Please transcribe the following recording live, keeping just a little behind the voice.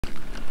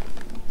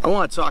I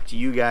want to talk to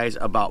you guys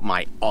about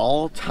my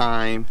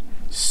all-time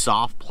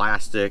soft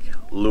plastic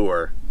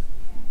lure,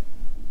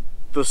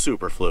 the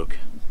Super Fluke.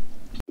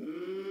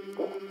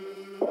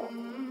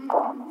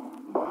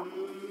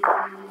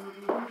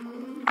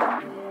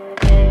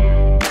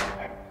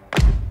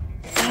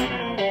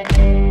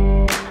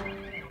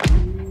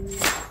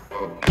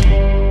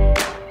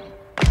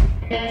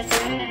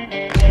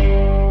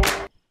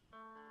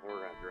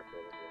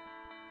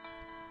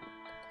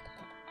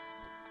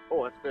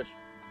 Oh, that's fish.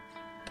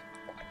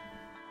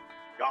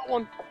 Got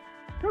one.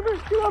 Okay,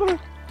 get out of there.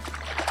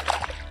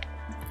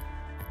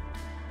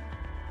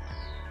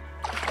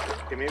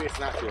 Okay, maybe it's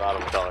not too loud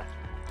of a color.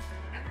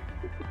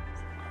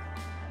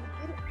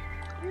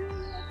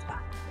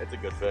 It's a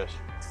good fish.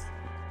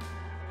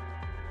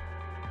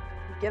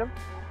 Get him?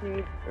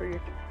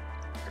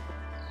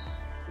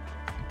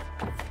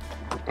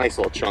 Nice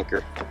little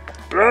chunker.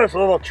 Nice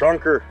little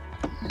chunker.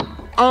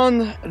 On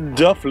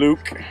the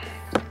fluke.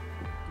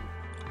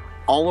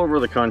 All over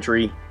the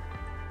country,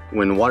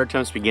 when water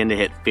temps begin to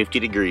hit 50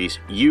 degrees,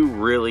 you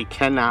really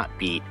cannot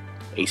beat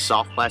a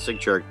soft plastic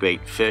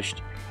jerkbait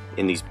fished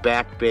in these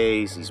back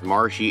bays, these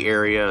marshy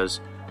areas,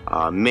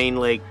 main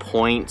lake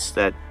points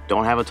that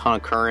don't have a ton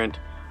of current,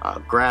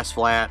 grass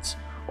flats,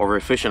 or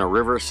if you're fishing a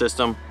river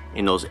system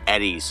in those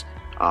eddies.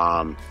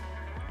 I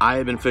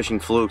have been fishing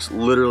flukes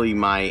literally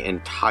my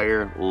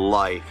entire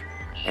life,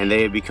 and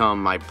they have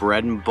become my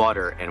bread and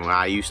butter. And when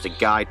I used to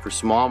guide for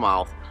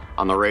smallmouth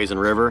on the Raisin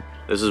River,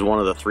 this is one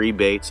of the 3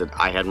 baits that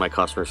I had my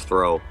customers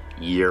throw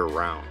year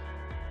round.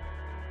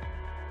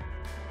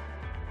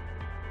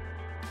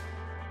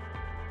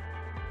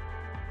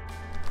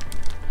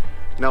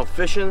 Now,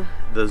 fishing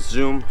the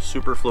Zoom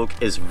Super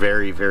Fluke is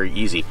very, very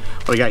easy.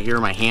 What I got here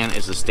in my hand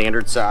is the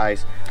standard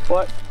size,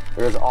 but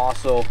there's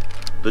also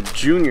the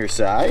junior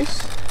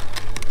size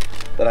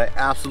that I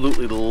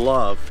absolutely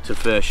love to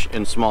fish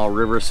in small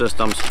river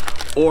systems,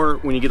 or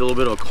when you get a little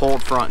bit of a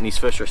cold front and these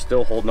fish are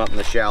still holding up in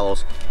the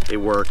shallows, they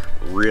work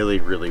really,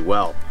 really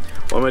well.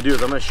 What I'm gonna do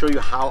is I'm gonna show you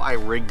how I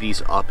rig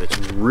these up. It's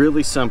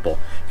really simple.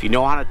 If you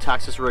know how to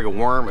Texas rig a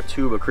worm, a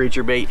tube, a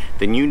creature bait,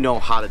 then you know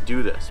how to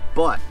do this.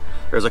 But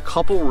there's a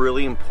couple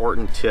really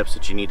important tips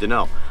that you need to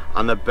know.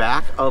 On the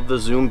back of the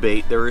Zoom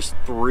bait, there is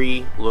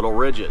 3 little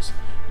ridges.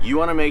 You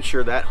wanna make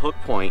sure that hook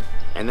point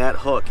and that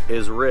hook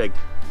is rigged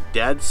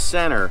dead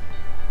center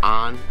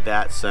on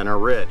that center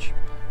ridge.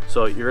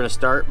 So you're gonna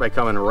start by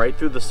coming right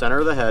through the center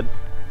of the head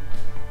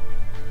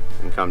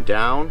and come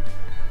down,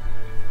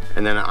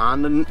 and then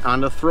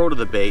on the throat of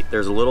the bait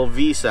there's a little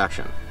V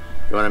section.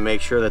 You want to make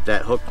sure that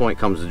that hook point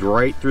comes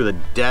right through the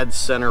dead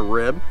center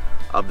rib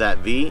of that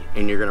V,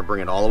 and you're going to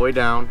bring it all the way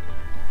down,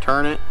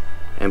 turn it,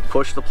 and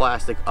push the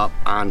plastic up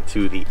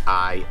onto the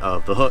eye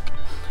of the hook.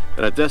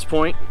 And at this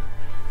point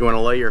you want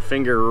to lay your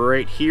finger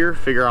right here,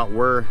 figure out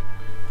where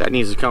that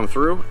needs to come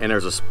through, and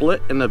there's a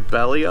split in the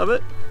belly of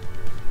it.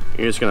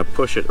 You're just going to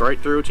push it right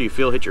through till you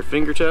feel it hit your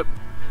fingertip,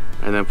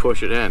 and then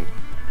push it in.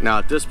 Now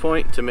at this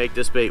point, to make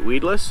this bait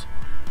weedless,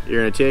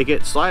 you're going to take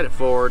it, slide it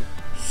forward,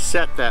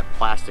 set that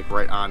plastic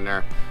right on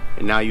there,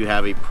 and now you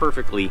have a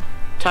perfectly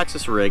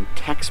Texas rigged,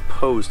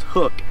 Tex-posed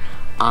hook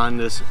on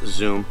this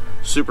Zoom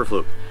Super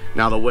Fluke.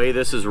 Now the way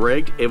this is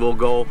rigged, it will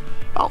go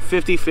about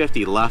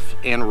 50-50 left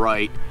and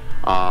right.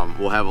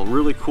 We'll have a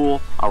really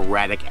cool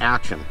erratic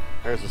action.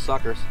 There's the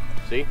suckers,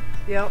 see?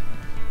 Yep.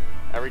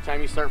 Every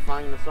time you start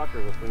finding the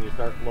suckers, that's when you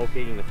start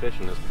locating the fish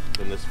in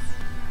this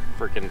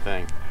freaking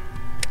thing.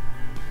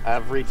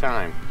 Every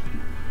time.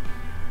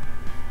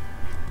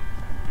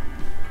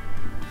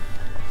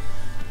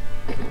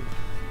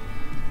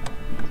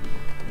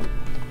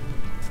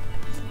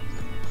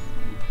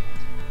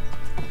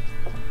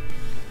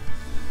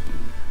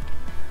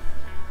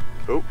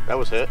 Oh, that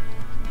was hit.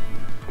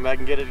 Come back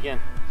and get it again.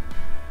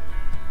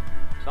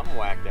 Something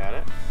whacked at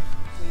it.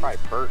 Probably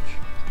perch.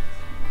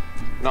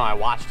 No, I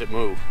watched it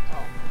move.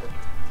 Oh.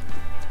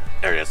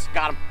 There it is.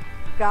 Got him.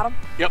 Got him?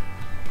 Yep.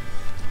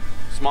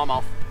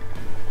 Smallmouth.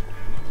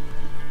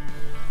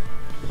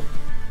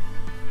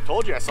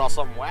 Told you I saw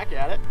something whack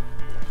at it.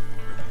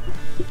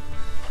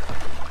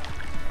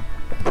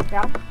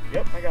 Got him?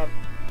 Yep, I got him.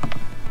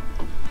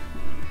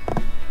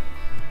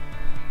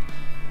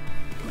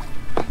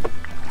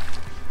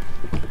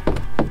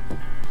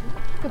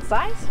 Good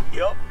size?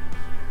 Yep.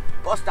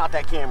 Bust out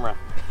that camera.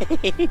 Well,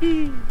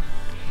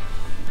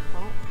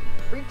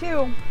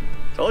 3-2.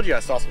 Told you I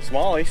saw some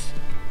smallies.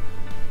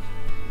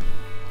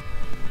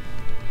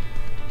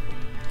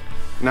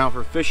 Now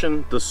for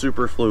fishing the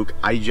Super Fluke,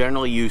 I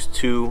generally use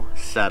 2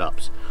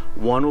 setups.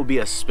 One will be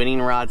a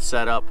spinning rod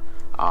setup,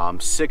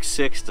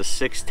 6.6 to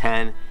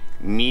 6.10,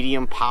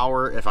 medium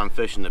power if I'm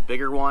fishing the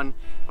bigger one.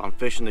 If I'm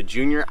fishing the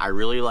junior, I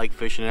really like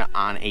fishing it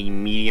on a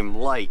medium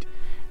light.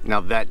 Now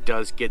that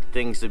does get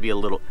things to be a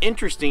little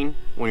interesting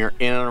when you're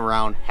in and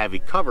around heavy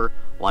cover,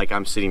 like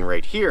I'm sitting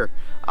right here.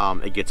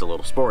 It gets a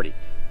little sporty.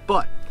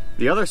 But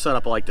the other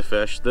setup I like to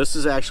fish, this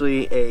is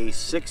actually a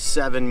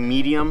 6.7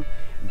 medium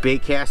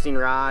bait casting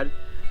rod.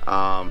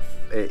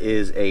 It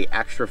is a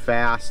extra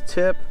fast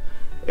tip.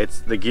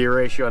 It's the gear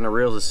ratio on the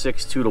reels is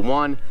 6.2 to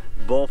 1.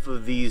 both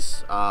of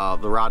these, the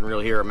rod and reel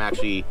here, I'm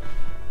actually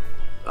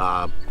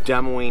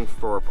demoing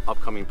for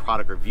upcoming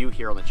product review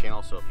here on the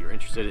channel. So if you're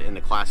interested in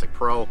the Classic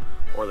Pro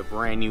or the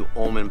brand new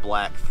Omen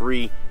Black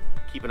 3,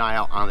 keep an eye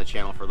out on the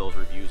channel for those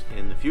reviews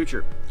in the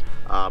future.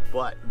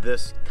 But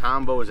this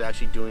combo is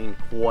actually doing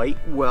quite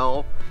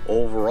well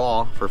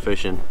overall for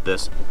fishing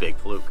this big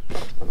fluke.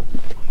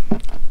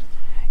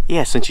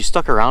 Yeah, since you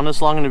stuck around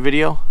this long in the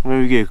video, I'm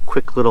gonna give you a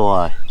quick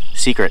little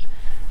secret.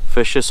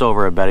 Fish this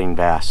over a bedding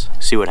bass,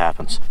 see what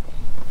happens.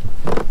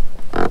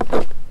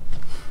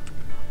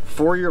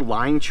 For your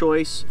line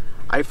choice,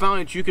 I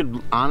found that you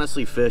could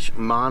honestly fish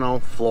mono,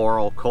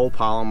 floral,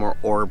 copolymer,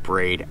 or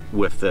braid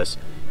with this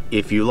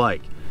if you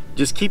like.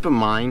 Just keep in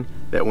mind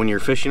that when you're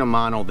fishing a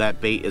mono, that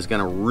bait is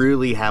going to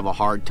really have a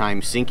hard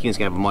time sinking. It's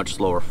going to have a much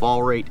slower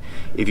fall rate.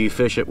 If you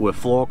fish it with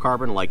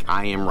fluorocarbon like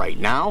I am right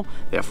now,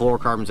 that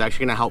fluorocarbon is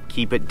actually going to help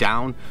keep it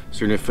down.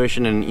 So when you're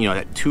fishing in, you know,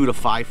 that 2 to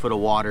 5 foot of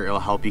water,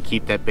 it'll help you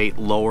keep that bait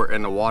lower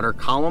in the water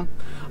column.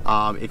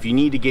 If you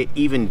need to get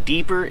even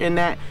deeper in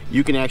that,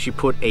 you can actually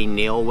put a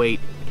nail weight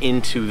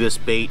into this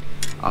bait.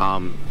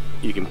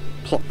 You can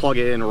plug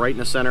it in right in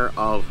the center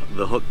of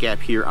the hook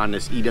gap here on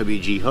this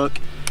EWG hook,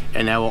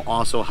 and that will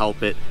also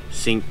help it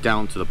sink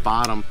down to the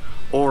bottom.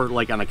 Or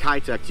like on a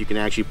Kitex, you can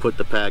actually put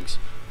the pegs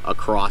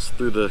across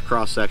through the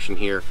cross section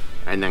here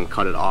and then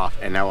cut it off,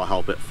 and that will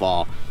help it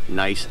fall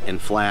nice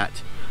and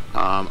flat.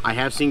 I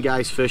have seen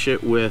guys fish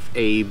it with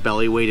a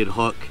belly weighted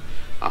hook,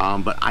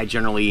 but I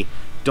generally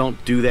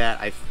don't do that.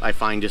 I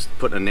find just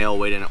putting a nail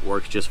weight in it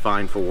works just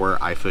fine for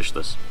where I fish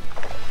this.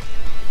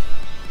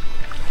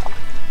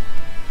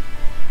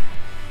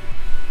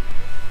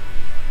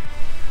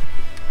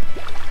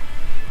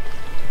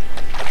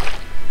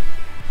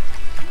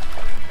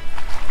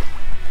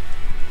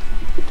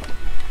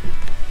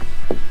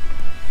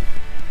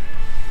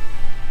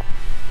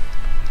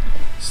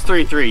 It's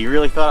 3-3. You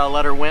really thought I'd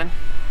let her win?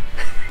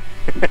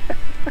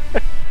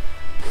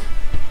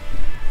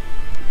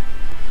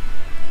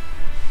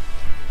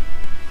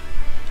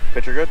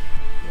 Picture good?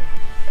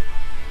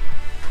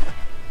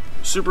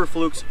 Super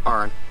Flukes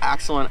are an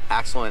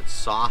excellent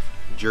soft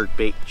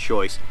jerkbait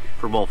choice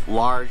for both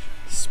large,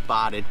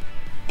 spotted,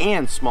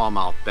 and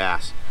smallmouth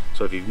bass.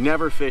 So if you've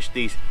never fished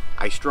these,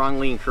 I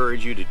strongly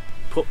encourage you to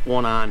put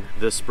one on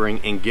this spring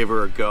and give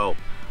her a go.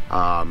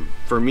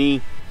 For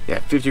me,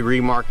 that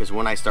 50-degree mark is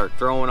when I start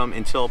throwing them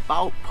until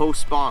about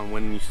post-spawn,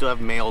 when you still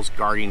have males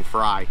guarding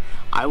fry.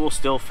 I will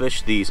still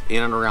fish these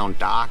in and around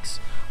docks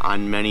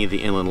on many of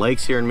the inland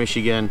lakes here in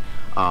Michigan.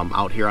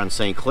 Out here on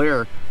St.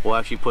 Clair, we'll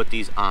actually put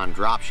these on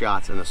drop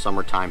shots in the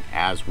summertime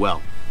as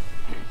well.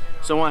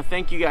 So I want to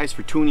thank you guys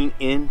for tuning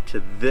in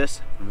to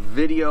this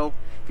video.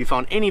 If you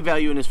found any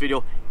value in this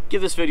video,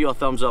 give this video a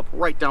thumbs up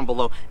right down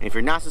below. And if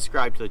you're not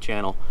subscribed to the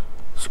channel,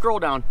 scroll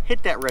down,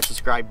 hit that red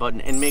subscribe button,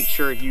 and make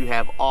sure you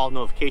have all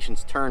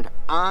notifications turned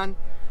on.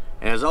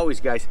 And as always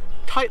guys,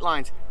 tight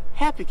lines,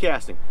 happy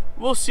casting.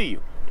 We'll see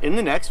you in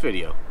the next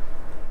video.